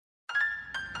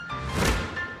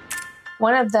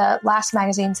one of the last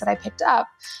magazines that I picked up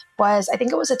was, I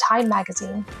think it was a Time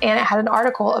magazine, and it had an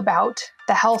article about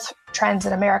the health trends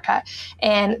in America.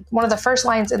 And one of the first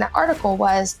lines in the article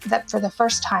was that for the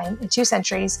first time in 2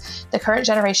 centuries, the current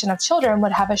generation of children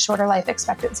would have a shorter life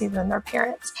expectancy than their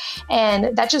parents.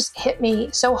 And that just hit me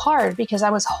so hard because I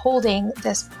was holding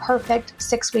this perfect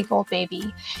 6-week-old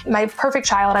baby, my perfect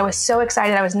child. I was so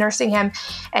excited. I was nursing him.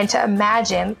 And to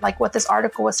imagine like what this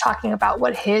article was talking about,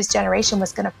 what his generation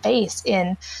was going to face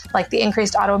in like the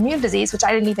increased autoimmune disease, which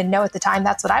I didn't even know at the time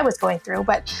that's what I was going through,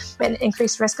 but an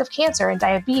increased risk of cancer and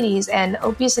diabetes and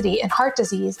obesity and heart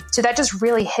disease. So that just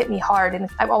really hit me hard. And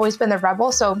I've always been the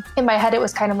rebel. So in my head, it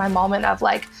was kind of my moment of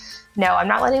like, no, I'm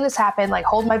not letting this happen. Like,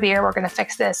 hold my beer. We're going to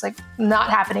fix this. Like, not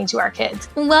happening to our kids.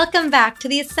 Welcome back to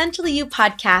the Essentially You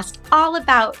podcast, all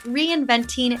about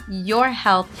reinventing your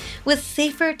health with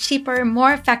safer, cheaper,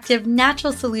 more effective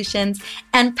natural solutions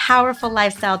and powerful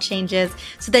lifestyle changes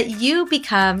so that you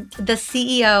become the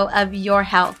CEO of your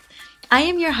health. I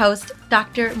am your host,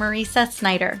 Dr. Marisa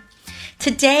Snyder.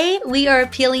 Today, we are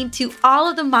appealing to all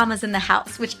of the mamas in the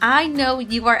house, which I know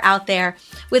you are out there,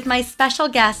 with my special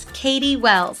guest, Katie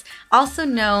Wells, also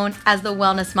known as the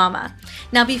Wellness Mama.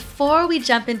 Now, before we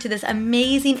jump into this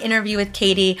amazing interview with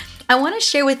Katie, I want to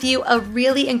share with you a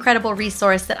really incredible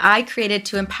resource that I created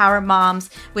to empower moms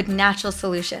with natural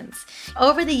solutions.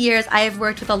 Over the years, I have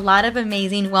worked with a lot of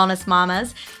amazing wellness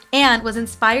mamas and was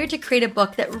inspired to create a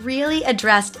book that really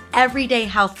addressed everyday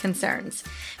health concerns.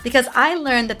 Because I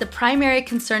learned that the primary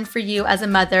concern for you as a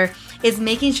mother is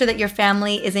making sure that your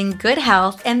family is in good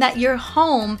health and that your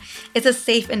home is a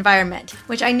safe environment,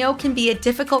 which I know can be a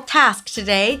difficult task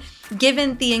today,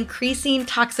 given the increasing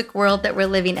toxic world that we're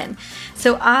living in.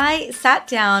 So I sat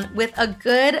down with a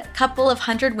good couple of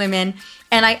 100 women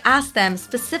and I asked them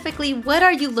specifically, what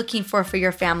are you looking for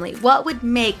your family? What would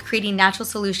make creating natural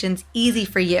solutions easy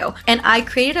for you? And I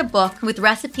created a book with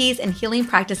recipes and healing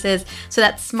practices so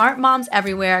that smart moms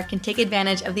everywhere can take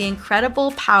advantage of the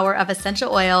incredible power of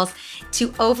essential oils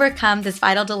to overcome this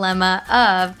vital dilemma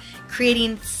of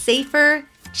creating safer,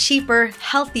 cheaper,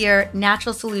 healthier,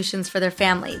 natural solutions for their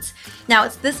families. Now,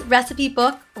 it's this recipe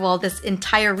book, this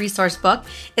entire resource book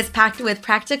is packed with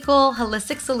practical,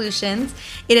 holistic solutions.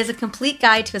 It is a complete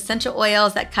guide to essential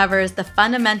oils that covers the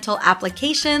fundamental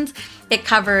applications. It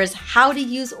covers how to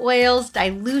use oils,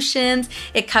 dilutions.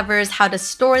 It covers how to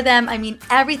store them. I mean,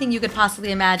 everything you could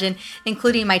possibly imagine,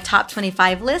 including my top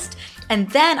 25 list. And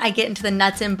then I get into the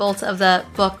nuts and bolts of the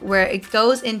book where it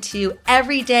goes into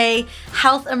everyday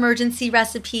health emergency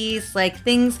recipes, like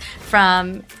things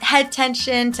from head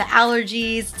tension to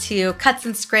allergies to cuts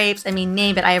and scrapes. I mean,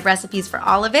 name it. I have recipes for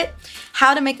all of it.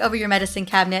 How to make over your medicine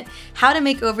cabinet, how to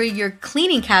make over your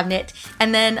cleaning cabinet,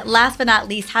 and then last but not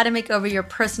least, how to make over your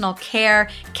personal care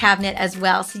cabinet as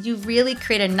well. So you really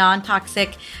create a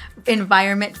non-toxic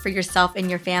environment for yourself and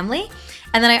your family.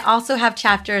 And then I also have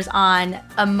chapters on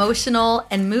emotional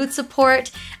and mood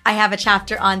support. I have a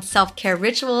chapter on self-care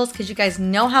rituals because you guys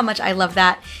know how much I love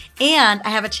that. And I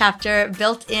have a chapter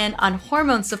built in on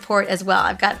hormone support as well.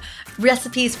 I've got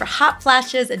recipes for hot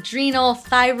flashes, adrenal,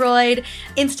 thyroid,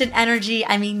 instant energy.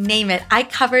 I mean, name it. I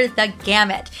cover the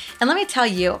gamut. And let me tell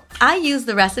you, I use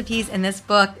the recipes in this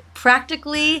book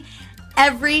practically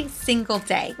every single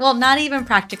day. Well, not even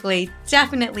practically,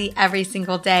 definitely every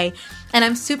single day. And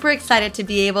I'm super excited to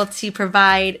be able to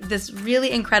provide this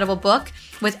really incredible book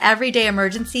with everyday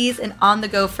emergencies and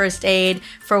on-the-go first aid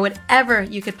for whatever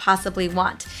you could possibly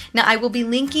want. Now, I will be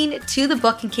linking to the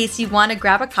book in case you want to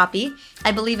grab a copy.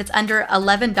 I believe it's under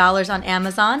 $11 on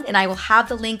Amazon, and I will have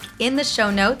the link in the show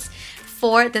notes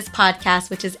for this podcast,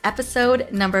 which is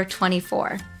episode number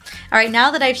 24. All right,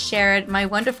 now that I've shared my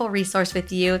wonderful resource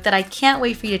with you that I can't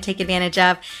wait for you to take advantage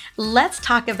of, let's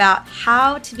talk about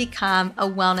how to become a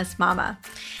wellness mama.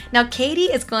 Now,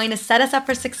 Katie is going to set us up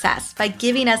for success by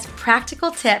giving us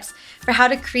practical tips for how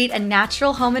to create a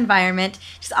natural home environment.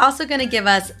 She's also going to give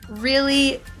us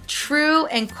really true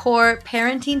and core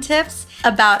parenting tips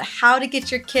about how to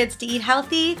get your kids to eat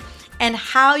healthy and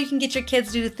how you can get your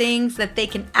kids to do things that they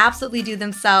can absolutely do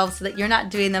themselves so that you're not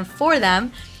doing them for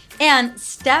them, and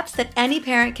steps that any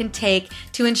parent can take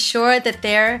to ensure that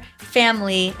their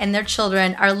family and their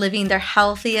children are living their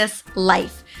healthiest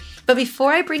life. But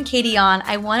before I bring Katie on,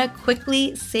 I want to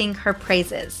quickly sing her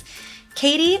praises.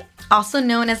 Katie, also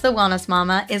known as the Wellness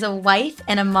Mama, is a wife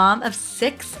and a mom of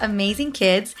 6 amazing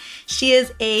kids. She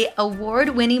is an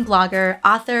award-winning blogger,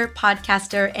 author,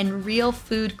 podcaster, and real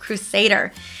food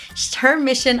crusader. Her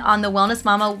mission on the Wellness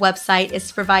Mama website is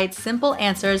to provide simple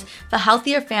answers for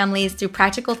healthier families through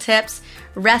practical tips,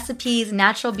 recipes,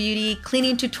 natural beauty,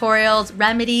 cleaning tutorials,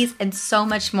 remedies, and so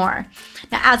much more.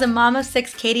 Now, as a mom of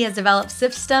 6, Katie has developed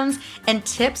systems and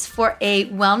tips for a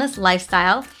wellness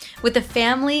lifestyle with a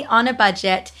family on a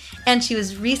budget, and she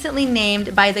was recently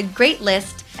named by the Great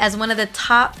List as one of the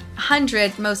top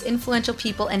 100 most influential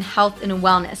people in health and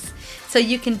wellness. So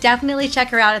you can definitely check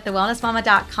her out at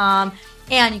thewellnessmama.com,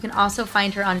 and you can also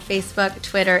find her on Facebook,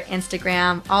 Twitter,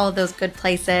 Instagram, all of those good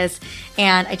places.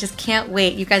 And I just can't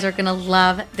wait. You guys are going to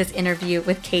love this interview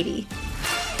with Katie.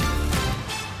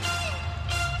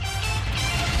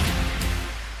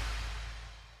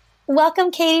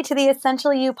 Welcome, Katie, to the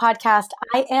Essentially You podcast.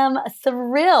 I am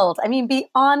thrilled.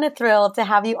 Beyond thrilled to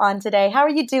have you on today. How are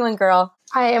you doing, girl?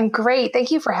 I am great. Thank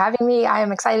you for having me. I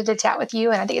am excited to chat with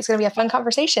you, and I think it's going to be a fun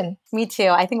conversation. Me too.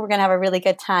 I think we're going to have a really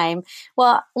good time.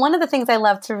 Well, one of the things I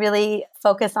love to really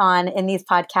focus on in these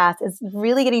podcasts is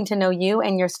really getting to know you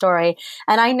and your story.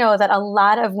 And I know that a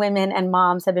lot of women and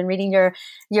moms have been reading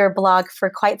your blog for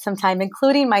quite some time,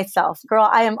 including myself. Girl,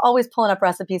 I am always pulling up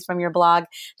recipes from your blog,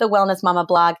 the Wellness Mama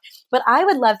blog. But I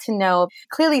would love to know,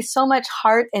 clearly so much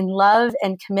heart and love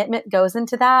and commitment goes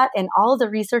into that and all the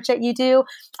research that you do.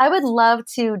 I would love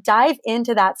to dive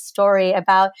into that story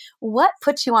about what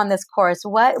put you on this course,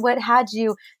 what had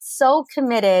you so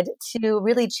committed to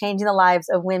really changing the lives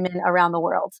of women around the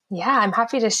world. Yeah, I'm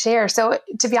happy to share. So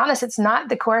to be honest, it's not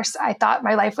the course I thought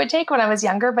my life would take when I was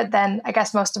younger, but then I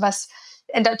guess most of us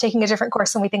end up taking a different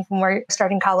course than we think when we're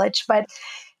starting college. But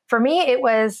for me, it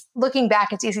was, looking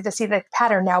back, it's easy to see the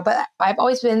pattern now, but I've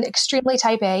always been extremely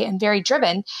type A and very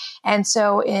driven. And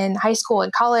so in high school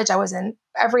and college, I was in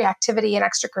every activity and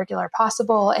extracurricular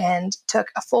possible and took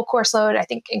a full course load. I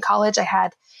think in college, I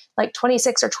had like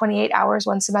 26 or 28 hours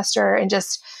one semester and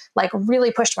just like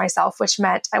really pushed myself, which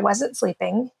meant I wasn't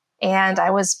sleeping. And I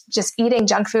was just eating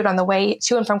junk food on the way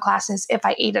to and from classes, if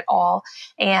I ate at all.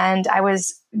 And I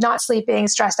was not sleeping,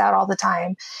 stressed out all the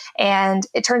time. And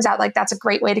it turns out like that's a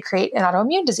great way to create an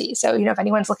autoimmune disease. So, if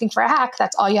anyone's looking for a hack,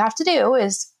 that's all you have to do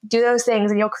is do those things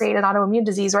and you'll create an autoimmune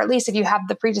disease, or at least if you have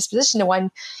the predisposition to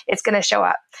one, it's going to show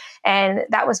up. And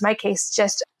that was my case.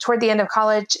 Just toward the end of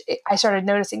college, I started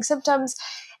noticing symptoms.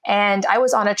 And I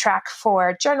was on a track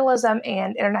for journalism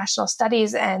and international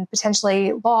studies and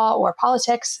potentially law or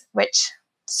politics, which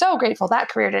so grateful that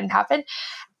career didn't happen.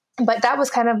 But that was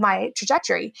kind of my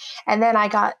trajectory. And then I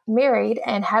got married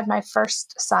and had my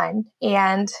first son.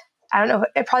 And I don't know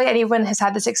if probably anyone has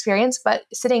had this experience, but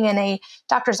sitting in a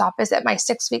doctor's office at my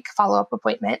 6-week follow-up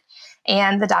appointment,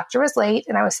 and the doctor was late,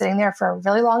 and I was sitting there for a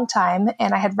really long time,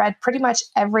 and I had read pretty much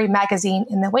every magazine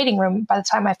in the waiting room by the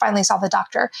time I finally saw the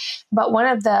doctor. But one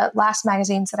of the last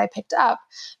magazines that I picked up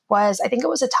was, I think it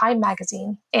was a Time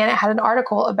magazine, and it had an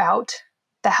article about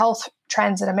the health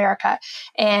trends in America.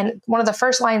 And one of the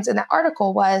first lines in that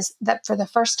article was that for the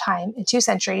first time in 2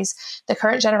 centuries, the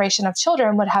current generation of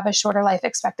children would have a shorter life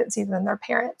expectancy than their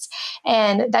parents.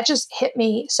 And that just hit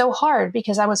me so hard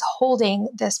because I was holding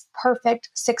this perfect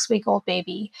 6-week-old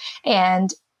baby.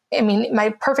 And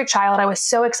my perfect child. I was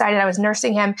so excited. I was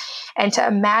nursing him. And to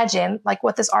imagine like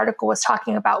what this article was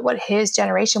talking about, what his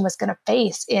generation was going to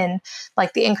face in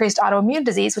like the increased autoimmune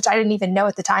disease, which I didn't even know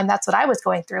at the time that's what I was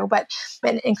going through, but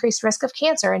an increased risk of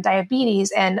cancer and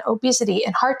diabetes and obesity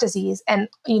and heart disease. And,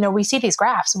 we see these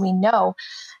graphs and we know.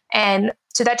 And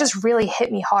so that just really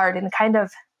hit me hard, and kind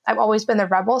of, I've always been the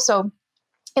rebel. So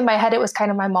in my head, it was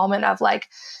kind of my moment of like,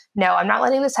 no, I'm not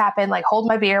letting this happen. Like, hold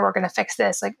my beer. We're going to fix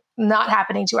this. Like, not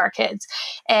happening to our kids.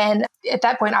 And at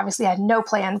that point, obviously, I had no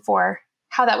plan for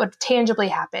how that would tangibly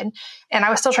happen. And I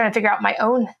was still trying to figure out my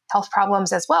own health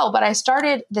problems as well. But I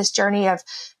started this journey of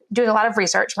doing a lot of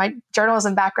research. My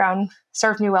journalism background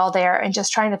served me well there, and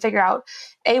just trying to figure out,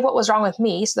 what was wrong with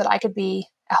me so that I could be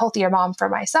a healthier mom for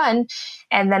my son.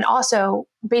 And then also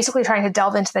basically trying to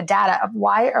delve into the data of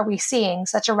why are we seeing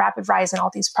such a rapid rise in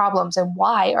all these problems, and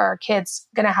why are our kids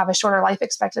going to have a shorter life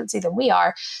expectancy than we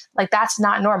are? Like, that's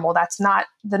not normal. That's not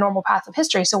the normal path of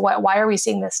history. So why are we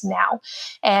seeing this now?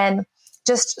 And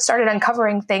just started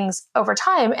uncovering things over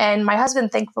time. And my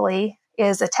husband, thankfully,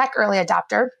 is a tech early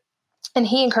adopter. And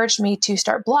he encouraged me to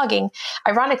start blogging.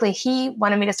 Ironically, he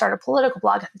wanted me to start a political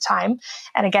blog at the time.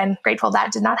 And again, grateful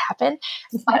that did not happen.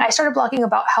 But I started blogging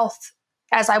about health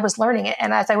as I was learning it,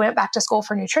 and as I went back to school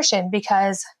for nutrition,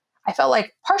 because I felt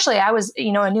like partially I was,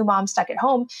 a new mom stuck at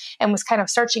home and was kind of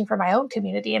searching for my own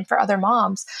community and for other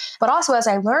moms. But also as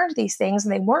I learned these things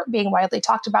and they weren't being widely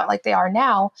talked about like they are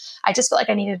now, I just felt like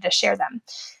I needed to share them.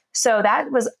 So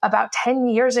that was about 10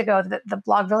 years ago that the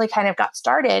blog really kind of got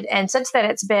started. And since then,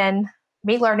 it's been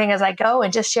me learning as I go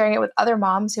and just sharing it with other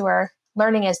moms who are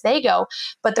learning as they go.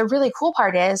 But the really cool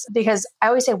part is, because I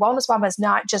always say Wellness Mama is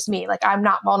not just me. Like, I'm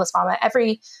not Wellness Mama.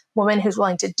 Every woman who's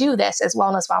willing to do this is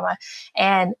Wellness Mama.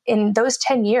 And in those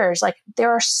 10 years, like, there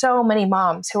are so many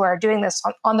moms who are doing this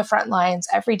on the front lines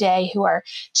every day, who are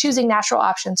choosing natural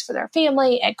options for their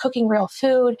family and cooking real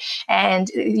food. And,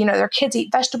 their kids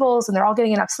eat vegetables and they're all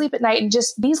getting enough sleep at night. And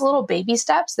just these little baby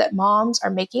steps that moms are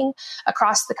making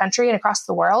across the country and across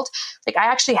the world. Like, I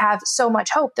actually have so much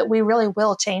hope that we really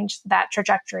will change that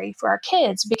trajectory for our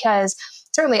kids, because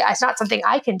certainly it's not something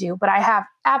I can do, but I have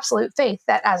absolute faith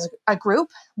that as a group,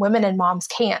 women and moms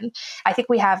can. I think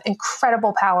we have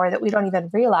incredible power that we don't even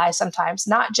realize sometimes,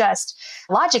 not just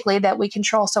logically that we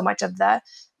control so much of the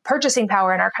purchasing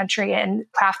power in our country and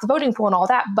craft the voting pool and all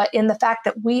that, but in the fact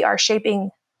that we are shaping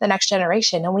the next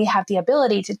generation and we have the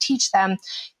ability to teach them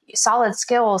solid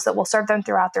skills that will serve them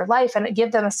throughout their life and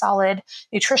give them a solid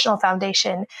nutritional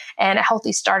foundation and a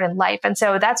healthy start in life. And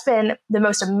so that's been the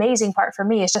most amazing part for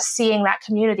me, is just seeing that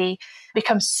community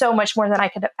become so much more than I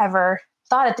could have ever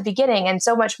thought at the beginning, and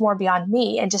so much more beyond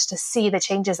me, and just to see the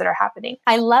changes that are happening.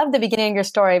 I love the beginning of your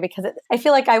story, because I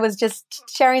feel like I was just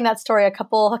sharing that story a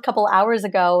couple hours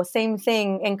ago. Same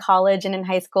thing in college and in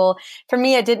high school. For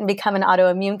me, it didn't become an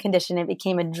autoimmune condition. It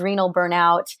became adrenal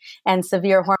burnout and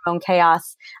severe hormone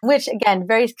chaos, which again,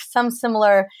 some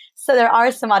similar. So there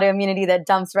are some autoimmunity that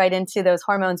dumps right into those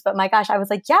hormones. But my gosh, I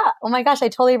was like, yeah, oh my gosh, I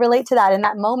totally relate to that in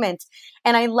that moment.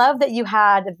 And I love that you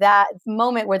had that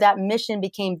moment where that mission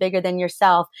became bigger than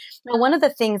yourself. Now, one of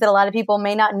the things that a lot of people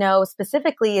may not know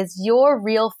specifically is your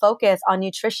real focus on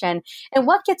nutrition. And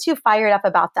what gets you fired up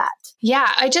about that? Yeah,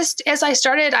 as I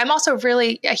started, I'm also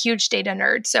really a huge data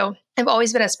nerd. So I've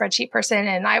always been a spreadsheet person,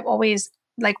 and I've always,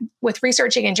 like with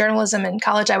researching and journalism in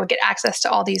college, I would get access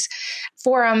to all these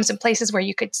forums and places where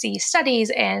you could see studies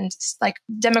and like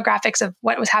demographics of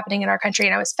what was happening in our country.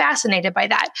 And I was fascinated by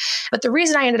that. But the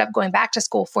reason I ended up going back to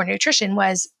school for nutrition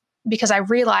was because I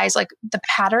realized, like, the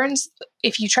patterns,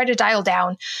 if you try to dial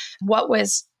down what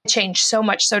was changed so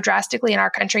much, so drastically in our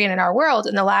country and in our world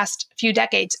in the last few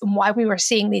decades, and why we were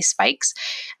seeing these spikes,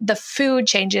 the food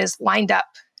changes lined up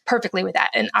perfectly with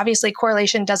that. And obviously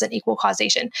correlation doesn't equal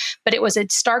causation, but it was a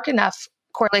stark enough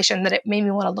correlation that it made me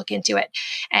want to look into it.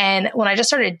 And when I just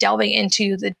started delving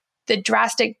into the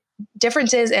drastic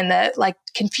differences and the like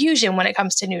confusion when it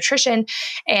comes to nutrition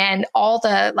and all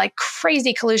the like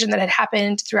crazy collusion that had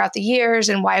happened throughout the years,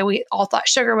 and why we all thought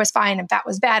sugar was fine and fat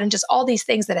was bad, and just all these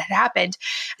things that had happened,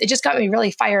 it just got me really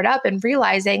fired up, and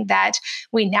realizing that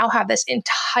we now have this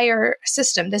entire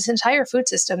system, this entire food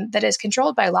system that is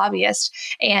controlled by lobbyists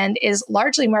and is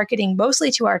largely marketing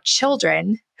mostly to our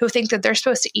children, who think that they're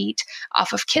supposed to eat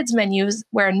off of kids' menus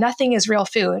where nothing is real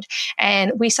food.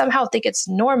 And we somehow think it's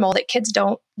normal that kids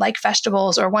don't like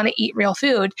vegetables or want to eat real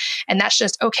food. And that's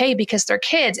just okay because they're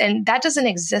kids. And that doesn't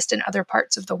exist in other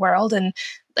parts of the world. And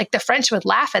like the French would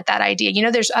laugh at that idea.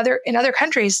 In other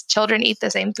countries, children eat the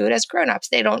same food as grownups.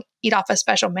 They don't eat off a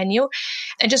special menu.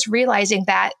 And just realizing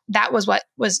that that was what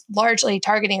was largely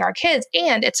targeting our kids.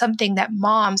 And it's something that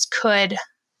moms could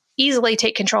easily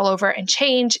take control over and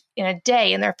change in a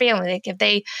day in their family. Like, if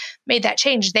they made that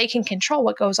change, they can control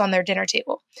what goes on their dinner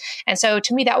table. And so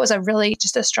to me, that was a really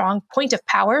just a strong point of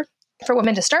power for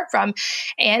women to start from.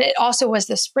 And it also was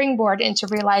the springboard into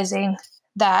realizing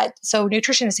that, so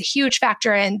nutrition is a huge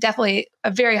factor and definitely a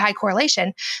very high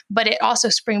correlation, but it also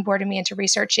springboarded me into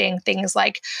researching things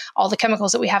like all the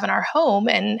chemicals that we have in our home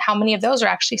and how many of those are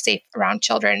actually safe around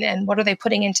children, and what are they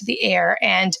putting into the air,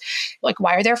 and like,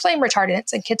 why are there flame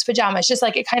retardants in kids' pajamas? Just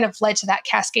like, it kind of led to that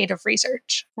cascade of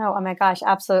research. Oh my gosh,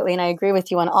 absolutely. And I agree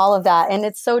with you on all of that. And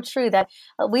it's so true that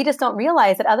we just don't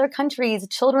realize that other countries,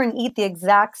 children eat the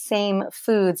exact same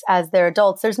foods as their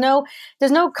adults. There's no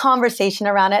conversation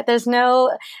around it. There's no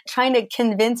trying to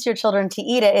convince your children to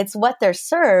eat it. It's what they're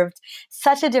served.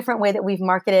 Such a different way that we've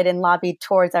marketed and lobbied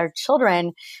towards our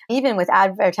children, even with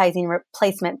advertising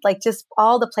placement, like just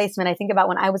all the placement. I think about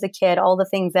when I was a kid, all the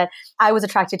things that I was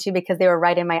attracted to because they were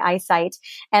right in my eyesight.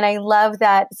 And I love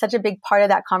that such a big part of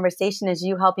that conversation is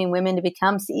you helping women to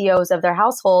become CEOs of their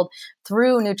household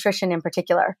through nutrition in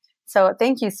particular. So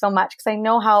thank you so much, because I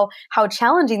know how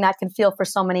challenging that can feel for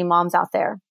so many moms out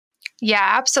there. Yeah,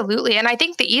 absolutely. And I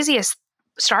think the easiest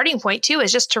starting point too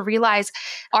is just to realize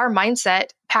our mindset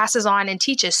passes on and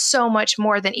teaches so much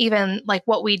more than even like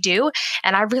what we do.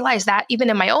 And I realized that even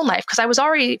in my own life, because I was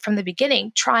already from the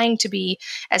beginning trying to be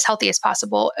as healthy as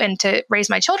possible and to raise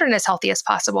my children as healthy as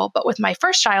possible. But with my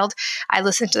first child, I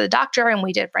listened to the doctor and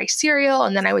we did rice cereal.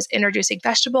 And then I was introducing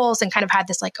vegetables and kind of had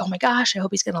this like, oh my gosh, I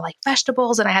hope he's going to like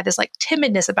vegetables. And I had this like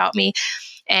timidness about me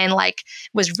and like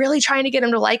was really trying to get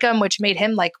him to like them, which made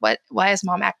him like, why is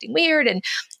mom acting weird? And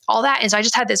all that. And so I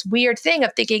just had this weird thing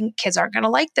of thinking kids aren't going to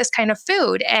like this kind of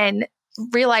food, and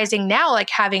realizing now, like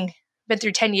having been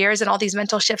through 10 years and all these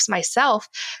mental shifts myself,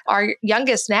 our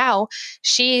youngest now,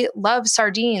 she loves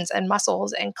sardines and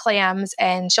mussels and clams,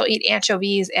 and she'll eat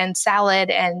anchovies and salad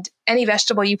and any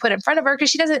vegetable you put in front of her because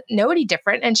she doesn't know any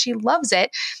different and she loves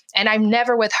it. And I've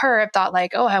never with her have thought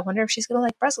like, oh, I wonder if she's going to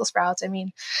like Brussels sprouts. I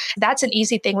mean, that's an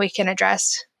easy thing we can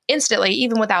address instantly,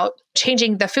 even without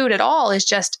changing the food at all, is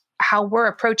just how we're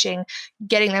approaching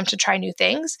getting them to try new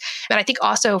things. And I think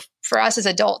also for us as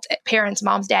adults, parents,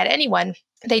 moms, dad, anyone,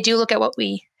 they do look at what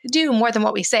we do more than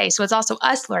what we say. So it's also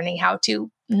us learning how to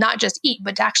not just eat,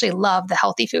 but to actually love the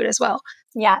healthy food as well.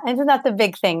 Yeah. Isn't that the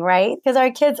big thing, right? Because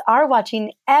our kids are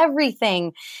watching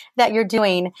everything that you're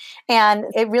doing. And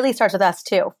it really starts with us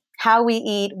too. How we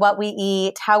eat, what we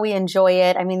eat, how we enjoy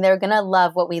it. I mean, they're going to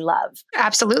love what we love.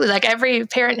 Absolutely. Like every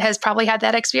parent has probably had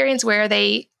that experience where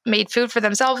they made food for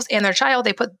themselves and their child.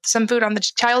 They put some food on the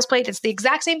child's plate. It's the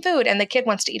exact same food and the kid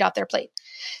wants to eat off their plate.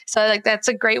 So like that's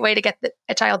a great way to get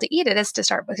a child to eat it, is to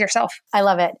start with yourself. I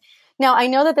love it. Now, I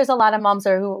know that there's a lot of moms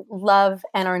who love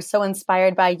and are so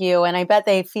inspired by you. And I bet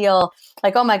they feel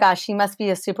like, oh my gosh, she must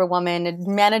be a superwoman and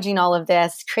managing all of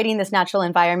this, creating this natural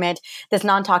environment, this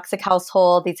non-toxic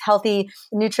household, these healthy,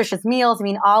 nutritious meals. I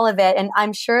mean, all of it. And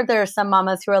I'm sure there are some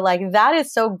mamas who are like, that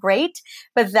is so great,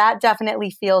 but that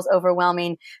definitely feels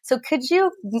overwhelming. So could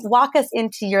you walk us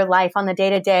into your life on the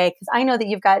day-to-day? Because I know that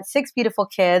you've got 6 beautiful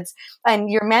kids and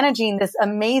you're managing this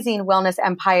amazing wellness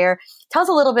empire. Tell us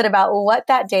a little bit about what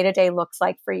that day-to-day looks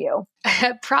like for you.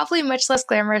 Probably much less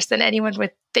glamorous than anyone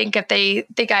would think if they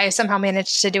think I somehow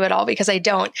managed to do it all, because I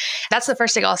don't. That's the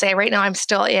first thing I'll say. Right now, I'm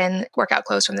still in workout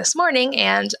clothes from this morning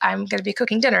and I'm going to be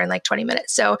cooking dinner in like 20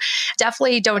 minutes. So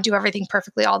definitely don't do everything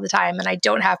perfectly all the time. And I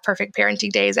don't have perfect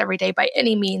parenting days every day by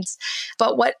any means.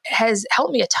 But what has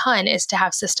helped me a ton is to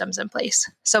have systems in place.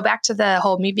 So back to the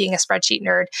whole me being a spreadsheet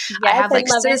nerd, Yes, I have like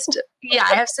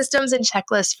I have systems and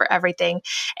checklists for everything.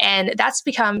 And that's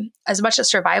become as much a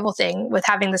survival thing with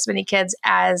having this many kids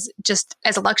as just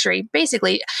as a luxury,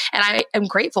 basically. And I am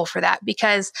grateful for that,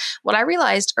 because what I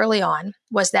realized early on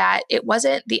was that it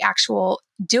wasn't the actual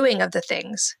doing of the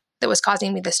things that was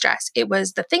causing me the stress. It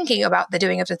was the thinking about the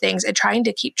doing of the things and trying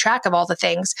to keep track of all the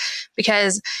things,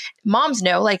 because moms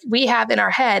know, like we have in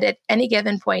our head at any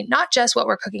given point, not just what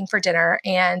we're cooking for dinner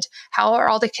and how are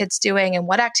all the kids doing and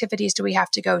what activities do we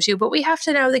have to go to, but we have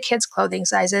to know the kids' clothing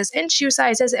sizes and shoe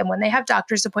sizes and when they have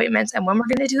doctor's appointments and when we're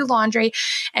going to do laundry,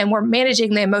 and we're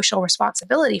managing the emotional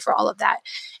responsibility for all of that.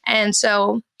 And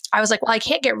so I was like, well, I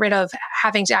can't get rid of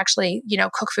having to actually,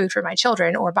 cook food for my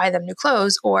children or buy them new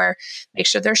clothes or make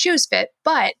sure their shoes fit,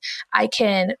 but I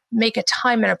can make a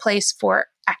time and a place for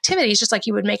activities, just like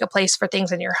you would make a place for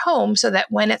things in your home, so that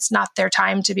when it's not their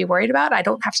time to be worried about, I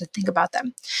don't have to think about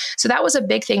them. So that was a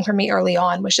big thing for me early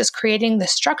on, was just creating the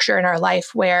structure in our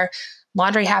life where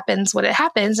laundry happens when it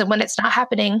happens. And when it's not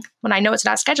happening, when I know it's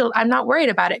not scheduled, I'm not worried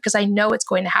about it because I know it's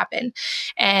going to happen.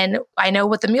 And I know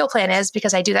what the meal plan is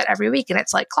because I do that every week and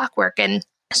it's like clockwork. And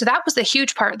so that was the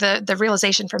huge part. The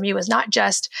realization for me was not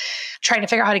just trying to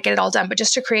figure out how to get it all done, but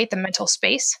just to create the mental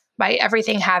space by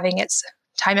everything having its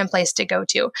time and place to go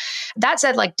to. That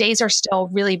said, like days are still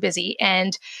really busy,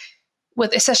 and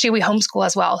especially we homeschool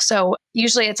as well. So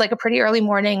usually it's like a pretty early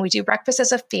morning. We do breakfast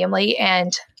as a family,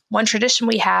 and one tradition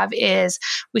we have is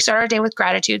we start our day with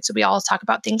gratitude. So we all talk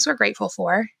about things we're grateful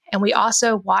for. And we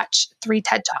also watch 3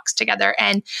 TED Talks together.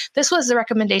 And this was the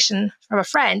recommendation from a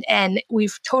friend. And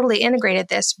we've totally integrated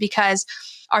this because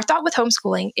our thought with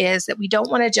homeschooling is that we don't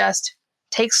want to just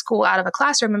take school out of a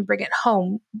classroom and bring it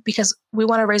home, because we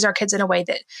want to raise our kids in a way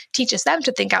that teaches them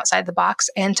to think outside the box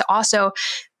and to also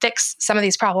fix some of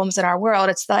these problems in our world.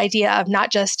 It's the idea of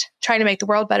not just trying to make the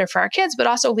world better for our kids, but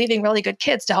also leaving really good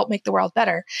kids to help make the world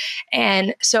better.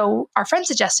 And so our friend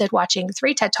suggested watching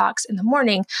 3 TED Talks in the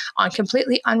morning on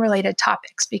completely unrelated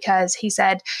topics, because he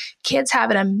said kids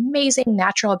have an amazing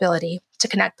natural ability to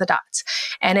connect the dots.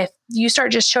 And if you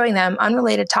start just showing them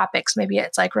unrelated topics, maybe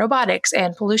it's like robotics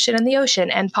and pollution in the ocean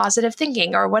and positive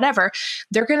thinking or whatever,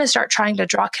 they're going to start trying to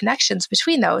draw connections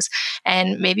between those.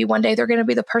 And maybe one day they're going to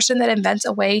be the person that invents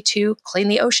a way to clean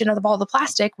the ocean of all the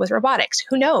plastic with robotics.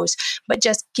 Who knows? But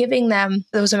just giving them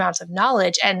those amounts of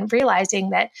knowledge and realizing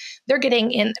that they're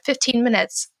getting in 15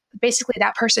 minutes basically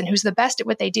that person who's the best at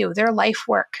what they do, their life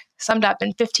work summed up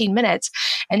in 15 minutes,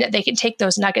 and that they can take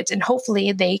those nuggets and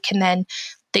hopefully they can then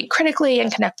think critically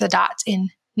and connect the dots in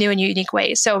new and unique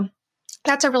ways. So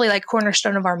that's a really like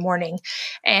cornerstone of our morning.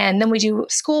 And then we do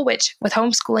school, which with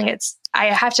homeschooling, I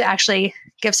have to actually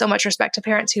give so much respect to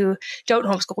parents who don't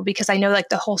homeschool, because I know like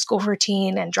the whole school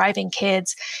routine and driving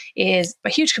kids is a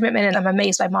huge commitment. And I'm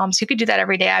amazed by moms who could do that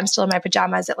every day. I'm still in my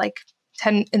pajamas at like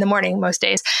 10 in the morning most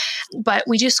days. But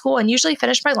we do school and usually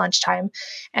finish by lunchtime.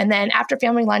 And then after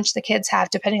family lunch, the kids have,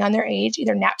 depending on their age,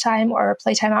 either nap time or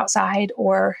playtime outside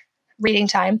or reading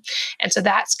time. And so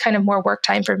that's kind of more work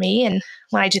time for me. And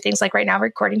when I do things like right now,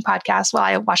 recording podcasts while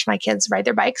I watch my kids ride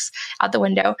their bikes out the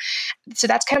window. So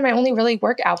that's kind of my only really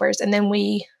work hours. And then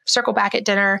we circle back at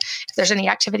dinner. If there's any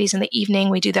activities in the evening,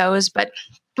 we do those. But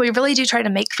we really do try to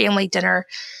make family dinner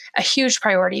a huge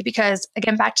priority because,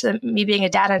 again, back to me being a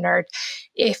data nerd,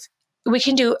 if we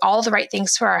can do all the right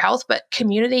things for our health, but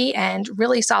community and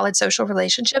really solid social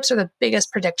relationships are the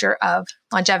biggest predictor of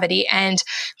longevity. And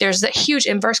there's a huge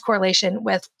inverse correlation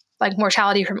with like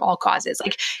mortality from all causes.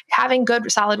 Like having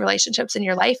good, solid relationships in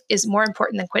your life is more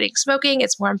important than quitting smoking.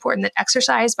 It's more important than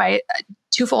exercise by a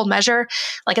twofold measure.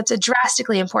 Like it's a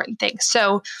drastically important thing.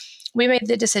 So we made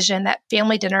the decision that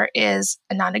family dinner is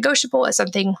a non-negotiable, is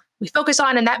something we focus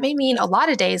on. And that may mean a lot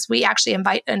of days we actually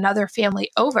invite another family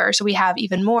over. So we have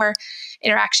even more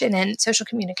interaction and social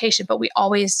communication, but we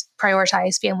always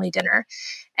prioritize family dinner.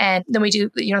 And then we do,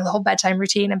 the whole bedtime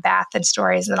routine and bath and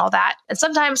stories and all that. And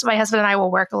sometimes my husband and I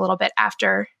will work a little bit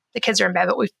after the kids are in bed,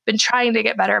 but we've been trying to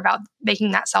get better about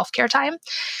making that self-care time.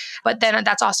 But then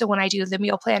that's also when I do the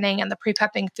meal planning and the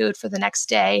pre-prepping food for the next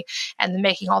day and then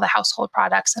making all the household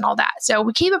products and all that. So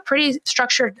we keep a pretty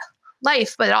structured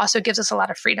life, but it also gives us a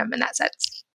lot of freedom in that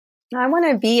sense. I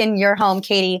want to be in your home,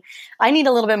 Katie. I need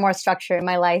a little bit more structure in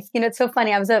my life. It's so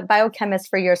funny. I was a biochemist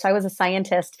for years, so I was a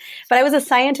scientist, but I was a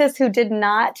scientist who did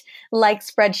not like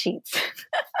spreadsheets.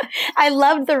 I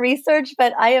loved the research,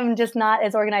 but I am just not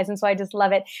as organized, and so I just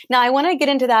love it. Now, I want to get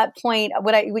into that point.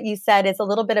 What you said is a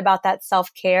little bit about that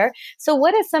self-care. So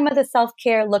what does some of the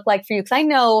self-care look like for you? Because I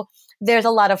know there's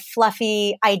a lot of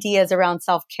fluffy ideas around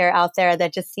self-care out there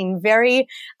that just seem very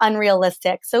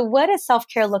unrealistic. So what does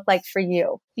self-care look like for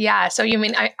you? Yeah. So you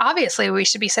mean, obviously we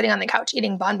should be sitting on the couch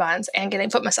eating bonbons and getting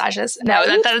foot massages. No,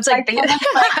 that's like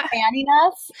fanning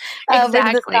us.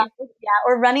 Exactly. Yeah.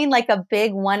 Or running like a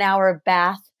big 1 hour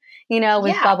bath,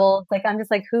 with bubbles. Like, I'm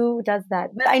just like, who does that?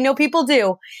 But I know people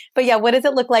do. But yeah, what does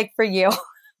it look like for you?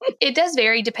 It does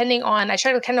vary depending on, I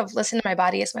try to kind of listen to my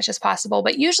body as much as possible,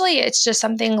 but usually it's just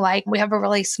something like we have a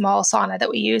really small sauna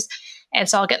that we use. And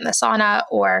so I'll get in the sauna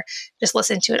or just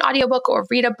listen to an audiobook or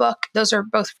read a book. Those are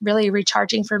both really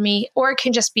recharging for me. Or it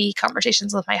can just be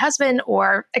conversations with my husband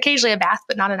or occasionally a bath,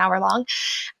 but not an hour long.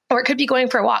 Or it could be going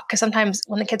for a walk because sometimes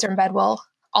when the kids are in bed, we'll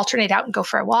alternate out and go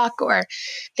for a walk or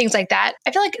things like that.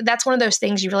 I feel like that's one of those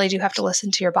things you really do have to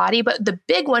listen to your body. But the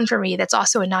big one for me that's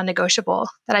also a non-negotiable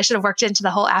that I should have worked into the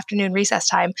whole afternoon recess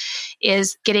time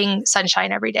is getting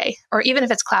sunshine every day. Or even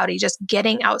if it's cloudy, just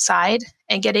getting outside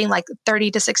and getting like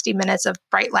 30 to 60 minutes of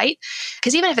bright light.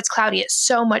 Because even if it's cloudy, it's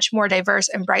so much more diverse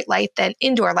and bright light than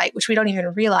indoor light, which we don't even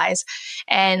realize.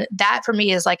 And that for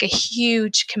me is like a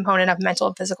huge component of mental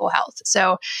and physical health.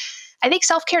 So I think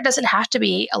self-care doesn't have to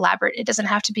be elaborate. It doesn't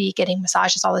have to be getting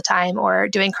massages all the time or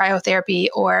doing cryotherapy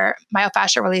or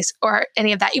myofascial release or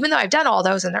any of that, even though I've done all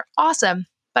those and they're awesome.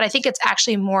 But I think it's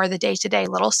actually more the day-to-day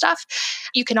little stuff.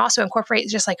 You can also incorporate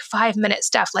just like 5-minute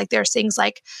stuff. Like there's things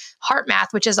like HeartMath,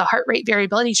 which is a heart rate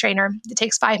variability trainer. It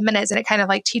takes 5 minutes and it kind of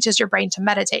like teaches your brain to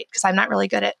meditate because I'm not really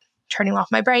good at turning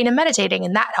off my brain and meditating,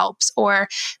 and that helps. Or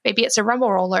maybe it's a rumble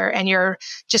roller and you're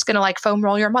just going to like foam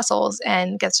roll your muscles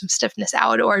and get some stiffness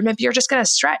out. Or maybe you're just going to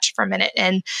stretch for a minute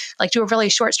and like do a really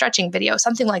short stretching video,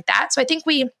 something like that. So I think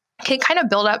we can kind of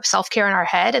build up self-care in our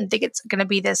head and think it's going to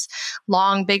be this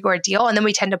long, big ordeal. And then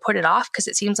we tend to put it off because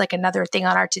it seems like another thing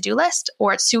on our to-do list,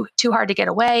 or it's too hard to get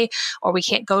away, or we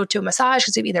can't go to a massage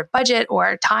because of either budget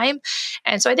or time.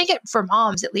 And so I think for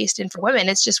moms, at least, and for women,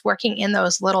 it's just working in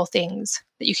those little things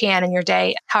that you can in your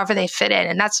day, however they fit in.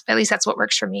 And that's what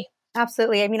works for me.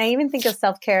 Absolutely. I mean, I even think of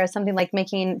self-care as something like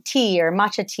making tea or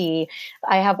matcha tea.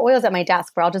 I have oils at my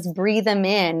desk where I'll just breathe them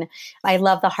in. I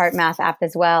love the HeartMath app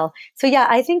as well. So yeah,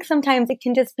 I think sometimes it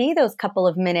can just be those couple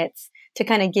of minutes to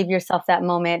kind of give yourself that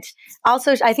moment.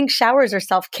 Also, I think showers are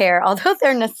self-care, although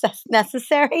they're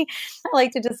necessary. I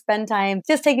like to just spend time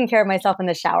just taking care of myself in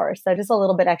the shower. So just a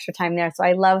little bit extra time there. So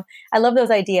I love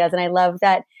those ideas. And I love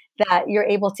that you're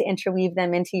able to interweave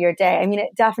them into your day. I mean,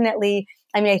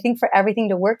 I think for everything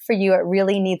to work for you, it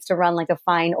really needs to run like a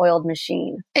fine oiled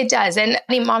machine. It does. And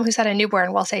any mom who's had a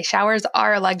newborn will say showers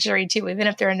are a luxury too, even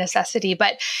if they're a necessity.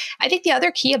 But I think the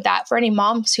other key of that for any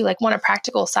moms who want a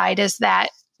practical side is that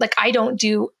I don't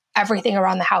do everything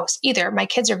around the house either. My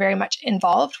kids are very much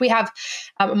involved. We have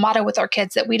a motto with our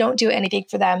kids that we don't do anything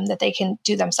for them that they can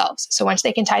do themselves. So once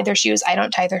they can tie their shoes, I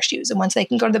don't tie their shoes. And once they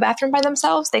can go to the bathroom by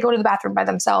themselves, they go to the bathroom by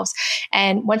themselves.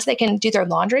 And once they can do their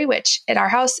laundry, which at our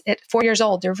house at 4 years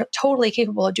old, they're totally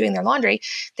capable of doing their laundry.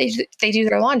 They do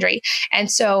their laundry.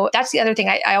 And so that's the other thing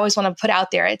I always want to put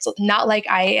out there. It's not like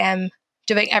I am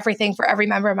doing everything for every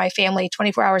member of my family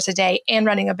 24 hours a day and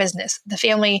running a business. The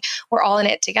family, we're all in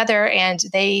it together, and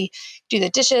they do the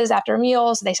dishes after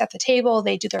meals. They set the table.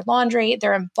 They do their laundry.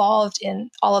 They're involved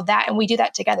in all of that. And we do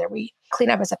that together. We clean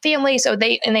up as a family. So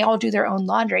they all do their own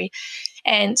laundry.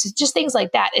 And so just things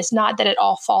like that. It's not that it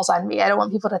all falls on me. I don't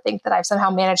want people to think that I've somehow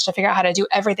managed to figure out how to do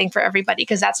everything for everybody,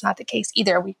 because that's not the case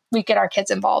either. We get our kids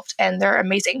involved, and they're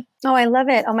amazing. Oh, I love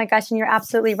it. Oh my gosh. And you're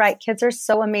absolutely right. Kids are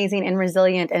so amazing and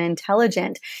resilient and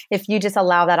intelligent if you just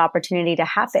allow that opportunity to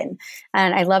happen.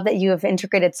 And I love that you have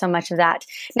integrated so much of that.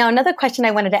 Now, another question I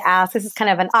wanted to ask, this is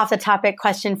kind of an off the topic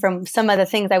question from some of the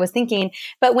things I was thinking,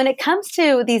 but when it comes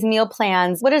to these meal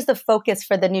plans, what is the focus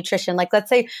for the nutrition? Let's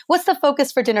say, what's the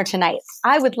focus for dinner tonight?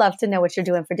 I would love to know what you're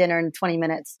doing for dinner in 20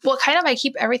 minutes. Well, I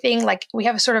keep everything, we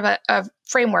have sort of a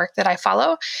framework that I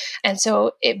follow. And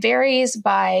so it varies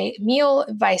by meal,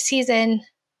 by season,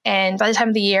 and by the time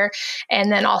of the year. And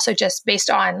then also just based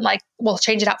on we'll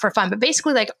change it out for fun. But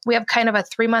basically we have kind of a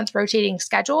 3-month rotating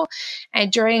schedule.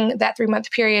 And during that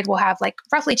 3-month period, we'll have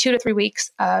roughly 2 to 3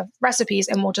 weeks of recipes,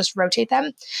 and we'll just rotate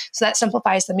them. So that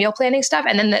simplifies the meal planning stuff.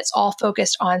 And then that's all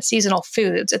focused on seasonal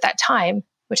foods at that time,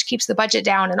 which keeps the budget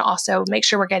down and also makes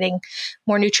sure we're getting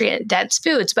more nutrient dense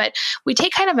foods. But we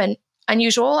take kind of an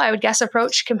unusual, I would guess,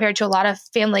 approach compared to a lot of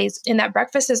families, in that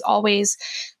breakfast is always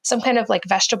some kind of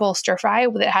vegetable stir fry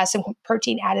that has some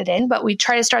protein added in. But we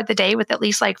try to start the day with at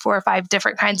least 4 or 5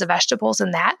 different kinds of vegetables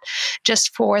in that,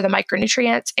 just for the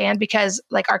micronutrients. And because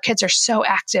our kids are so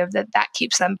active that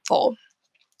keeps them full.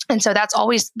 And so that's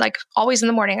always in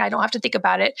the morning. I don't have to think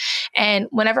about it. And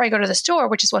whenever I go to the store,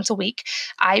 which is once a week,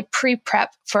 I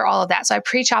pre-prep for all of that. So I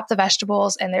pre-chop the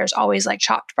vegetables, and there's always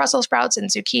chopped Brussels sprouts and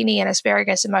zucchini and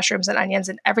asparagus and mushrooms and onions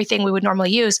and everything we would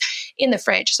normally use in the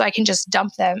fridge. So I can just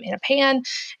dump them in a pan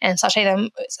and saute them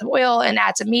with some oil and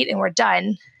add some meat, and we're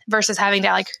done, versus having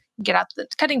to get out the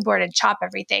cutting board and chop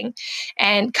everything.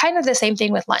 And kind of the same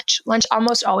thing with lunch. Lunch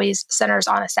almost always centers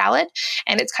on a salad,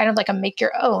 and it's kind of like a make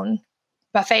your own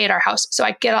buffet at our house. So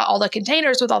I get all the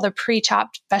containers with all the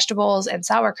pre-chopped vegetables and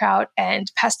sauerkraut and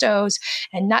pestos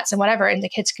and nuts and whatever, and the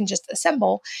kids can just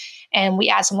assemble. And we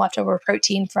add some leftover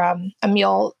protein from a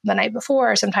meal the night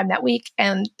before or sometime that week,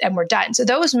 and we're done. So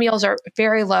those meals are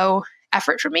very low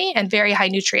effort for me and very high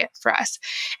nutrient for us.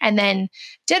 And then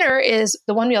dinner is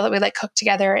the one meal that we cook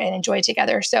together and enjoy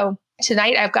together. So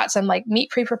tonight I've got some meat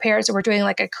pre-prepared. So we're doing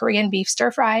a Korean beef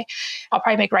stir fry. I'll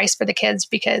probably make rice for the kids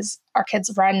because our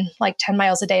kids run 10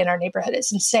 miles a day in our neighborhood.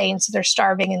 It's insane. So they're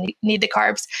starving and need the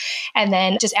carbs. And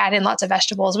then just add in lots of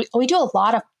vegetables. We do a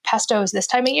lot of pestos this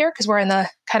time of year because we're in the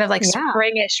kind of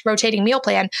springish rotating meal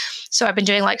plan. So I've been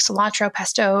doing cilantro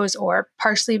pestos or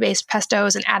parsley based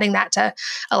pestos and adding that to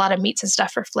a lot of meats and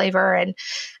stuff for flavor and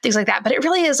things like that. But it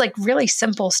really is really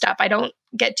simple stuff. I don't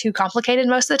get too complicated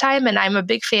most of the time. And I'm a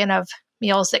big fan of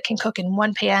meals that can cook in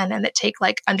one pan and that take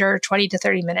under 20 to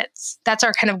 30 minutes. That's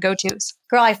our kind of go-tos.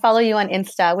 Girl, I follow you on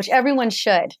Insta, which everyone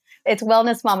should. It's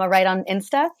Wellness Mama, right, on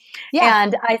Insta. Yeah.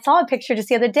 And I saw a picture just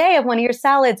the other day of one of your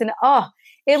salads, and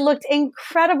it looked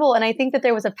incredible. And I think that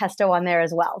there was a pesto on there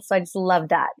as well. So I just love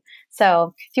that.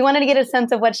 So if you wanted to get a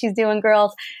sense of what she's doing,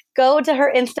 girls, go to her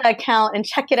Insta account and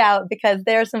check it out, because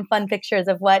there are some fun pictures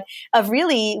of what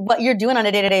you're doing on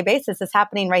a day-to-day basis is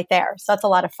happening right there. So that's a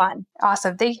lot of fun.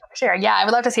 Awesome. Thank you for sharing. Yeah, I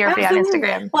would love to see her on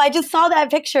Instagram. Well, I just saw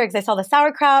that picture because I saw the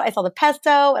sauerkraut, I saw the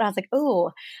pesto, and I was like, ooh,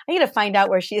 I need to find out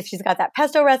if she's got that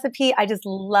pesto recipe. I just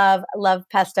love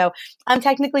pesto. I'm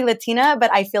technically Latina,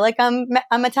 but I feel like I'm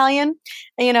Italian,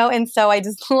 and so I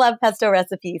just love pesto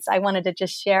recipes. I wanted to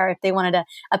just share if they wanted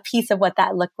a piece of what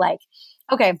that looked like.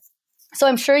 Okay. So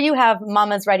I'm sure you have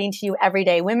mamas writing to you every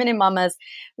day, women and mamas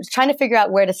trying to figure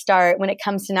out where to start when it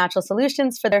comes to natural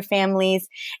solutions for their families.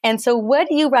 And so what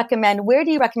do you recommend? Where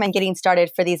do you recommend getting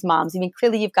started for these moms? I mean,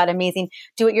 clearly you've got amazing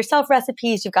do-it-yourself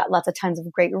recipes. You've got lots of tons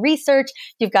of great research.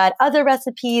 You've got other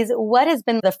recipes. What has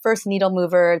been the first needle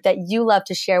mover that you love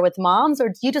to share with moms, or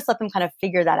do you just let them kind of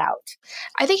figure that out?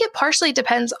 I think it partially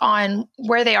depends on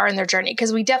where they are in their journey,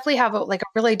 because we definitely have a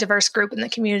really diverse group in the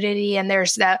community. And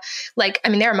there's that,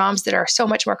 there are moms that are so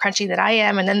much more crunchy than I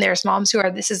am. And then there's moms who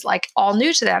are, this is like all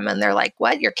new to them. And they're like,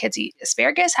 what? Your kids eat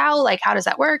asparagus? How does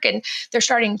that work? And they're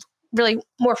starting really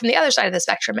more from the other side of the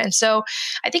spectrum. And so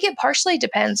I think it partially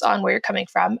depends on where you're coming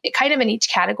from. It kind of in each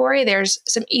category, there's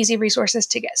some easy resources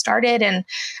to get started. And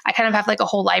I kind of have a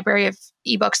whole library of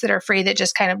ebooks that are free that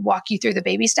just kind of walk you through the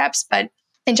baby steps. But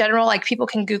in general, people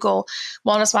can Google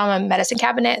Wellness Mama medicine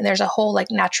cabinet, and there's a whole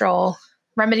natural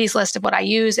remedies list of what I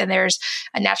use. And there's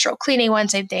a natural cleaning one,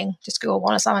 same thing. Just Google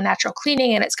Wellness Mama natural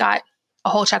cleaning, and it's got a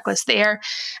whole checklist there.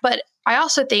 But I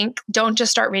also think don't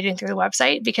just start reading through the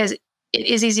website, because it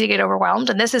is easy to get overwhelmed.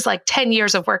 And this is 10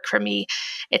 years of work for me.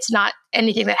 It's not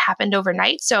anything that happened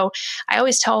overnight. So I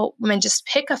always tell women, just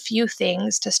pick a few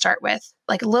things to start with,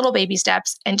 little baby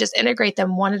steps, and just integrate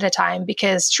them one at a time,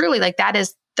 because truly that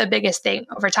is the biggest thing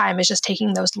over time, is just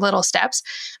taking those little steps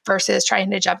versus trying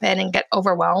to jump in and get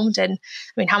overwhelmed. And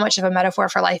how much of a metaphor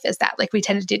for life is that? We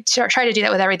tend to try to do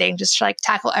that with everything, just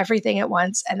tackle everything at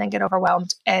once and then get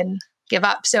overwhelmed and give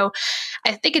up. So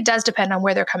I think it does depend on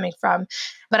where they're coming from.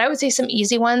 But I would say some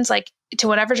easy ones, to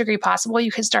whatever degree possible,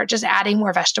 you can start just adding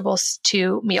more vegetables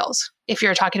to meals. If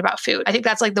you're talking about food, I think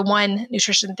that's the one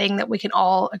nutrition thing that we can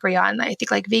all agree on. I think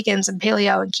vegans and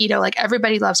paleo and keto,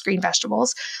 everybody loves green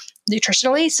vegetables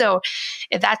nutritionally. So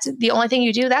if that's the only thing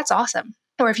you do, that's awesome.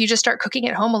 Or if you just start cooking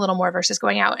at home a little more versus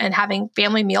going out and having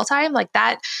family mealtime,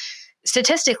 that,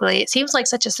 statistically, it seems like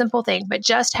such a simple thing, but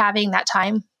just having that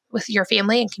time with your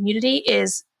family and community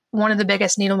is one of the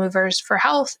biggest needle movers for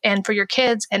health and for your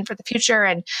kids and for the future.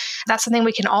 And that's something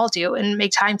we can all do and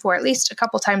make time for at least a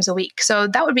couple times a week. So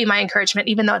that would be my encouragement,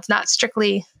 even though it's not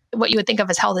strictly what you would think of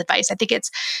as health advice. I think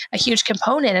it's a huge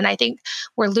component. And I think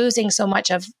we're losing so much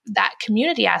of that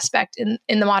community aspect in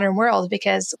the modern world,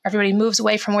 because everybody moves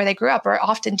away from where they grew up, or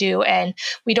often do. And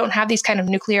we don't have these kind of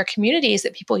nuclear communities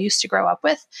that people used to grow up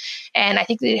with. And I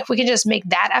think that if we can just make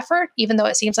that effort, even though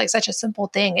it seems like such a simple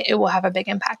thing, it will have a big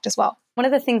impact as well. One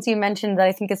of the things you mentioned that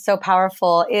I think is so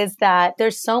powerful is that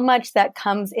there's so much that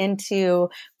comes into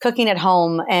cooking at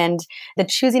home, and the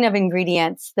choosing of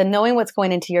ingredients, the knowing what's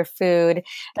going into your food,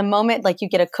 the moment you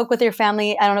get to cook with your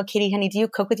family. I don't know, Katie, honey, do you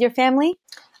cook with your family?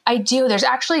 I do. There's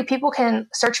actually, people can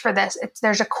search for this.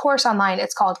 There's a course online.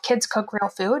 It's called Kids Cook Real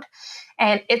Food.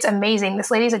 And it's amazing.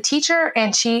 This lady's a teacher,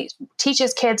 and she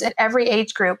teaches kids at every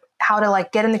age group how to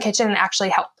get in the kitchen and actually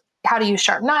help. How to use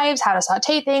sharp knives, how to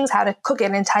saute things, how to cook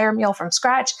an entire meal from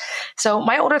scratch. So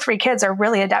my older 3 kids are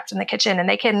really adept in the kitchen, and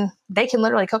they can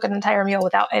literally cook an entire meal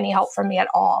without any help from me at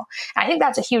all. And I think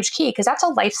that's a huge key, because that's a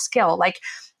life skill.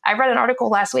 I read an article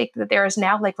last week that there is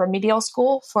now remedial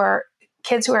school for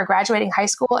kids who are graduating high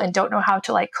school and don't know how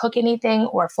to cook anything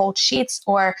or fold sheets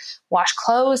or wash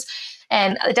clothes.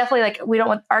 And definitely we don't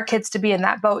want our kids to be in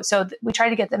that boat. So we try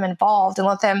to get them involved and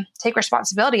let them take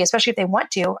responsibility, especially if they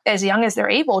want to, as young as they're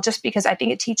able, just because I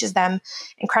think it teaches them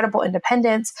incredible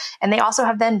independence. And they also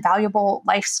have then valuable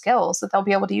life skills that they'll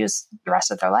be able to use the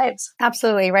rest of their lives.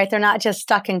 Absolutely, right? They're not just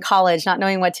stuck in college, not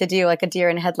knowing what to do, like a deer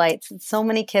in headlights. So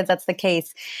many kids, that's the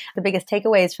case. The biggest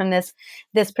takeaways from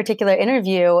this particular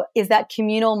interview is that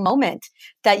communal moment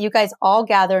that you guys all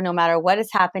gather no matter what is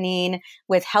happening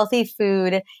with healthy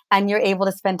food, and you're able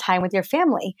to spend time with your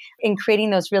family in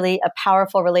creating those really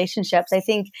powerful relationships. I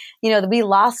think, we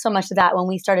lost so much of that when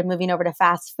we started moving over to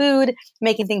fast food,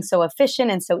 making things so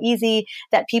efficient and so easy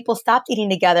that people stopped eating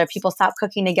together, people stopped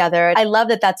cooking together. I love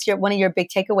that that's one of your big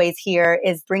takeaways here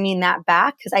is bringing that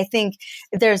back, because I think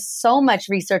there's so much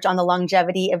research on the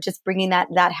longevity of just bringing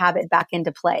that habit back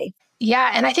into play.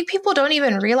 Yeah. And I think people don't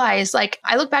even realize,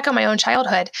 I look back on my own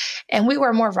childhood, and we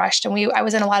were more rushed, and I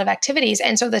was in a lot of activities.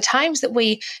 And so the times that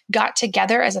we got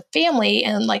together as a family,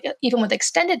 and even with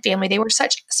extended family, they were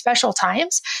such special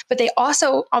times, but they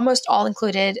also almost all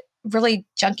included really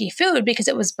junky food because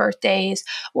it was birthdays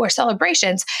or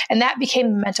celebrations. And that became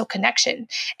a mental connection.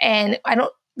 And I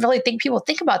don't really think people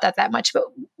think about that much, but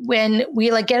when we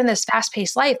get in this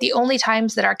fast-paced life, the only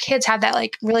times that our kids have that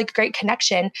really great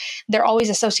connection, they're always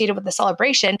associated with the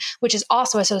celebration, which is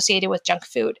also associated with junk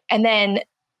food. And then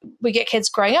we get kids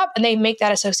growing up, and they make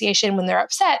that association when they're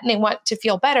upset and they want to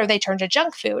feel better, they turn to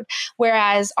junk food.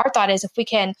 Whereas our thought is, if we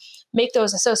can make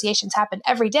those associations happen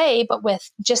every day, but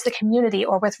with just the community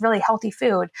or with really healthy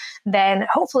food, then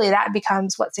hopefully that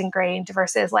becomes what's ingrained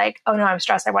versus like, oh no, I'm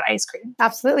stressed, I want ice cream.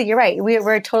 Absolutely. You're right.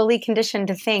 We're totally conditioned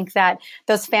to think that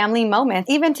those family moments,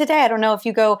 even today, I don't know if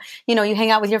you go, you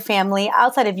hang out with your family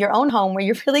outside of your own home where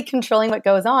you're really controlling what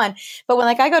goes on. But when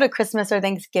I go to Christmas or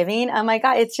Thanksgiving, oh my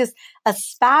God, it's just a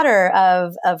spatter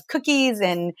of cookies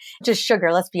and just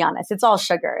sugar. Let's be honest. It's all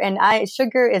sugar. And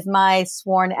sugar is my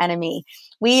sworn enemy.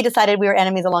 We decided we were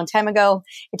enemies a long time ago.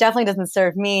 It definitely doesn't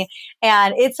serve me.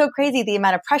 And it's so crazy, the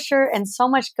amount of pressure and so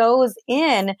much goes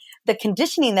in the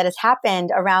conditioning that has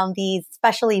happened around these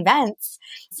special events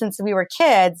since we were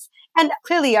kids. And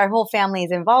clearly our whole family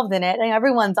is involved in it. And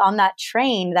everyone's on that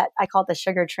train that I call it the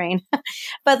sugar train.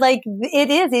 But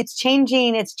it's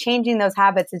changing those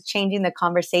habits. It's changing the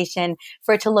conversation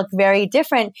for it to look very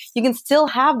different. You can still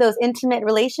have those intimate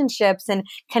relationships and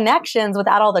connections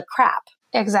without all the crap.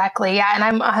 Exactly. Yeah. And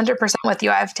I'm 100% with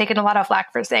you. I've taken a lot of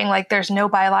flack for saying there's no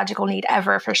biological need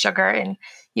ever for sugar. And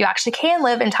you actually can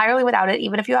live entirely without it.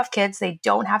 Even if you have kids, they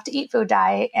don't have to eat food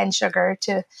dye and sugar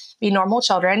to be normal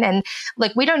children. And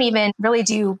we don't even really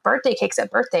do birthday cakes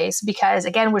at birthdays because,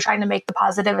 again, we're trying to make the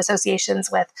positive associations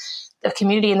with the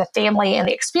community and the family and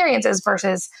the experiences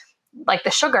versus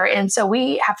the sugar. And so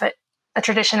we have a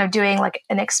tradition of doing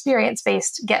an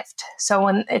experience-based gift. So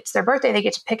when it's their birthday, they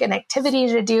get to pick an activity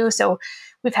to do. So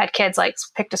we've had kids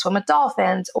pick to swim with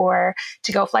dolphins or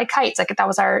to go fly kites. That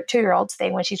was our 2-year-old's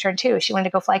thing when she turned 2. She wanted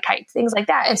to go fly kites, things like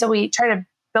that. And so we try to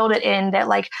build it in that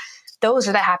those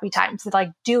are the happy times of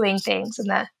doing things and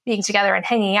the being together and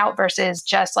hanging out versus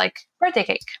just birthday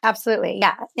cake. Absolutely.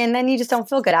 Yeah. And then you just don't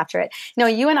feel good after it. No,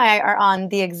 you and I are on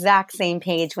the exact same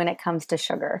page when it comes to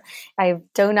sugar. I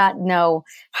do not know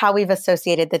how we've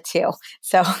associated the two.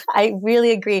 So I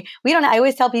really agree. I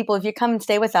always tell people if you come and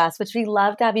stay with us, which we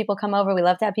love to have people come over, we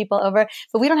love to have people over,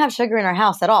 but we don't have sugar in our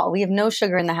house at all. We have no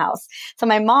sugar in the house. So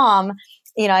my mom,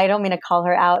 I don't mean to call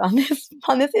her out on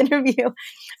this interview,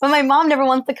 but my mom never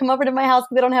wants to come over to my house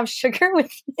because they don't have sugar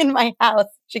in my house.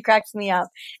 She cracks me up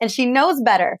and she knows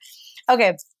better.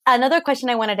 Okay. Another question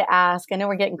I wanted to ask, I know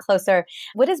we're getting closer.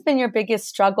 What has been your biggest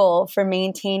struggle for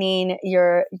maintaining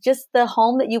just the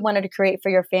home that you wanted to create for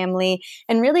your family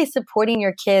and really supporting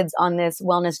your kids on this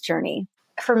wellness journey?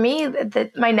 For me,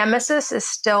 my nemesis is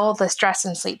still the stress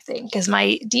and sleep thing because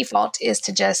my default is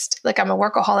to just I'm a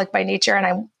workaholic by nature and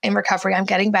I'm in recovery. I'm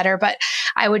getting better, but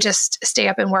I would just stay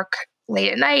up and work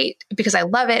late at night because I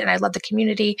love it and I love the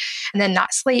community and then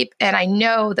not sleep. And I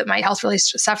know that my health really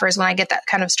suffers when I get that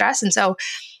kind of stress. And so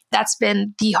that's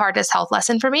been the hardest health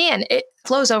lesson for me. And it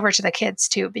flows over to the kids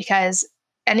too, because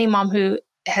any mom who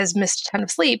has missed a ton of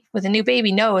sleep with a new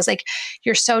baby knows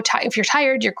you're so tired. If you're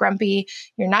tired, you're grumpy,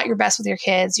 you're not your best with your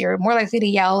kids, you're more likely to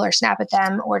yell or snap at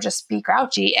them or just be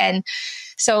grouchy. And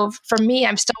so for me,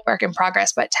 I'm still a work in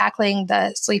progress, but tackling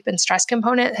the sleep and stress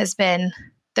component has been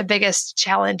the biggest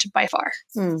challenge by far.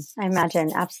 I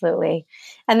imagine. Absolutely.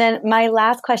 And then my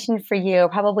last question for you,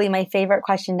 probably my favorite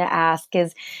question to ask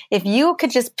is if you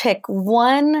could just pick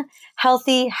one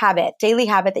healthy habit, daily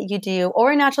habit that you do,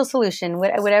 or a natural solution,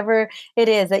 whatever it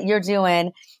is that you're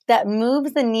doing that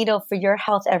moves the needle for your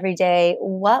health every day,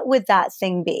 what would that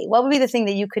thing be? What would be the thing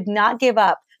that you could not give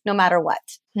up no matter what?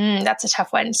 That's a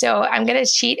tough one. So I'm going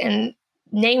to cheat and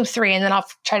name 3, and then I'll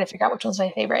try to figure out which one's my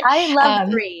favorite. I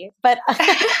love 3, but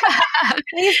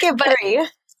please give 3.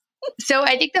 So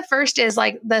I think the first is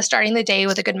the starting the day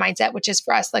with a good mindset, which is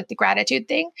for us the gratitude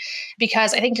thing,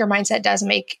 because I think your mindset does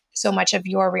make so much of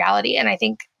your reality. And I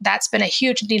think that's been a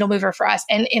huge needle mover for us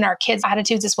and in our kids'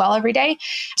 attitudes as well every day.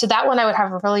 So that one I would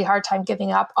have a really hard time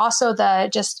giving up. Also the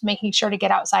just making sure to get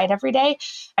outside every day.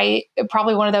 I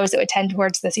probably one of those that would tend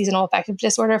towards the seasonal affective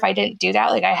disorder. If I didn't do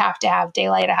that, I have to have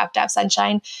daylight, I have to have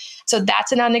sunshine. So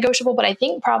that's a non-negotiable, but I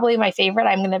think probably my favorite,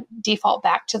 I'm going to default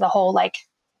back to the whole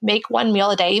make one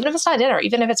meal a day, even if it's not dinner,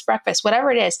 even if it's breakfast,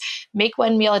 whatever it is, make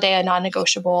one meal a day a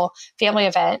non-negotiable family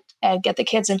event and get the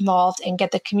kids involved and get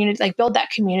the community, build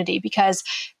that community because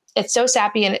it's so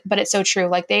sappy, but it's so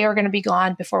true. They are going to be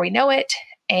gone before we know it.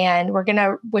 And we're going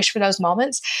to wish for those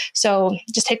moments. So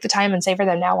just take the time and savor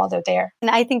them now while they're there.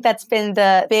 And I think that's been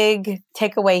the big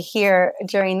takeaway here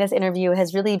during this interview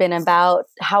has really been about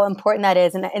how important that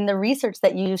is. And the research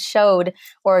that you showed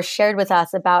or shared with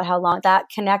us about how long that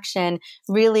connection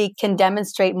really can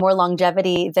demonstrate more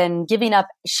longevity than giving up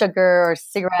sugar or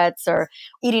cigarettes or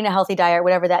eating a healthy diet,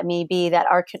 whatever that may be, that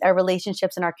our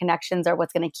relationships and our connections are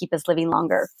what's going to keep us living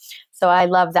longer. So I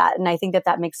love that. And I think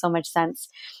that makes so much sense.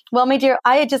 Well, my dear,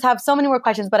 I just have so many more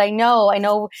questions, but I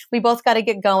know we both got to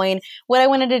get going. What I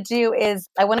wanted to do is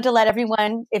I wanted to let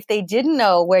everyone, if they didn't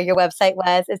know where your website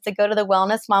was, is to go to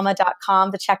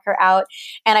thewellnessmama.com to check her out.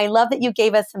 And I love that you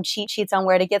gave us some cheat sheets on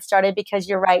where to get started, because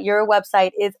you're right. Your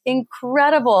website is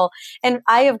incredible. And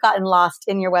I have gotten lost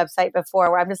in your website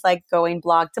before, where I'm just like going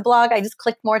blog to blog. I just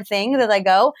click more things as I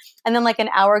go. And then like an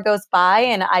hour goes by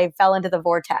and I fell into the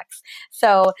vortex.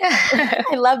 So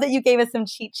I love that you gave us some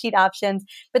cheat sheet options.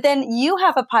 But then you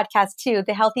have a podcast too,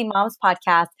 the Healthy Moms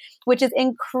Podcast, which is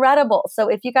incredible. So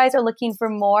if you guys are looking for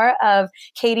more of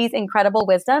Katie's incredible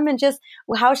wisdom and just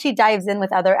how she dives in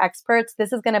with other experts,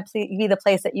 this is going to be the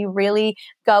place that you really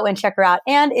go and check her out.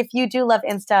 And if you do love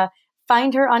Insta,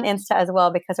 find her on Insta as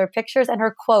well, because her pictures and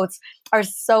her quotes are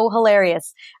so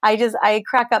hilarious. I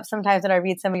crack up sometimes when I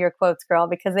read some of your quotes, girl,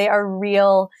 because they are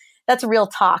real. That's real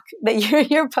talk that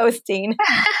you're posting.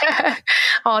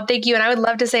 Oh, thank you. And I would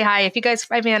love to say hi. If you guys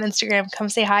find me on Instagram, come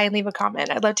say hi and leave a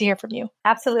comment. I'd love to hear from you.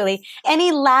 Absolutely.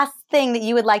 Any last thing that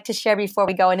you would like to share before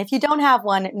we go? And if you don't have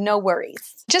one, no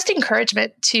worries. Just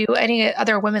encouragement to any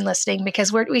other women listening,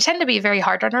 because we tend to be very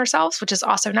hard on ourselves, which is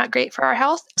also not great for our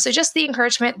health. So just the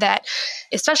encouragement that,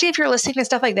 especially if you're listening to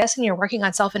stuff like this and you're working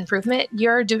on self-improvement,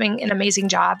 you're doing an amazing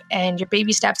job, and your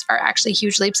baby steps are actually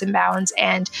huge leaps and bounds.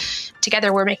 And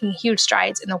together we're making huge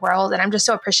strides in the world. And I'm just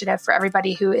so appreciative for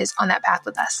everybody who is on that path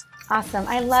with us. Awesome.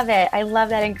 I love it. I love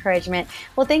that encouragement.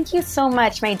 Well, thank you so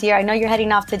much, my dear. I know you're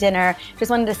heading off to dinner.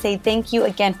 Just wanted to say thank you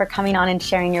again for coming on and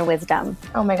sharing your wisdom.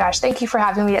 Oh my gosh. Thank you for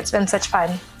having me. It's been such fun.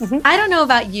 Mm-hmm. I don't know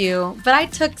about you, but I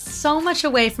took so much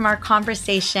away from our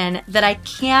conversation that I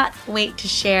can't wait to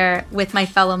share with my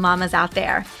fellow mamas out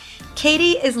there.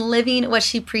 Katie is living what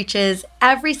she preaches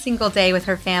every single day with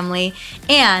her family,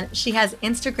 and she has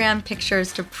Instagram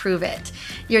pictures to prove it.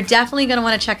 You're definitely going to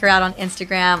want to check her out on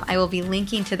Instagram. I will be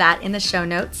linking to that in the show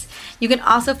notes. You can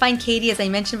also find Katie, as I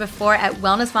mentioned before, at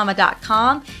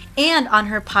wellnessmama.com and on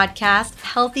her podcast,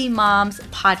 Healthy Moms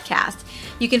Podcast.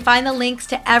 You can find the links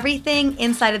to everything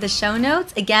inside of the show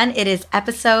notes. Again, it is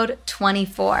episode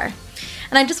 24.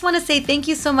 And I just want to say thank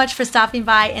you so much for stopping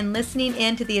by and listening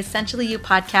in to the Essentially You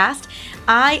podcast.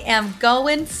 I am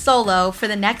going solo for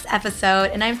the next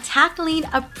episode, and I'm tackling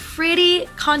a pretty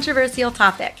controversial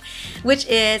topic, which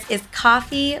is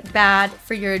coffee bad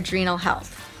for your adrenal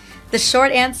health? The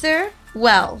short answer,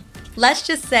 well, let's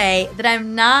just say that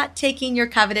I'm not taking your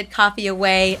coveted coffee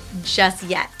away just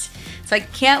yet. So I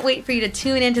can't wait for you to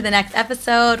tune into the next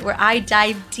episode where I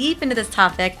dive deep into this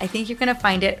topic. I think you're going to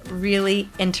find it really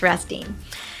interesting.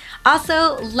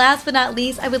 Also, last but not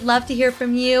least, I would love to hear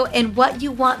from you and what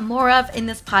you want more of in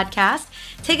this podcast.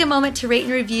 Take a moment to rate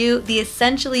and review the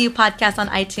Essentially You podcast on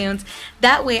iTunes.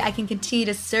 That way I can continue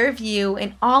to serve you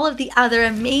and all of the other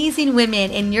amazing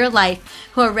women in your life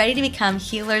who are ready to become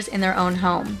healers in their own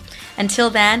home. Until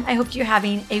then, I hope you're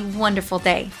having a wonderful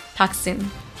day. Talk soon.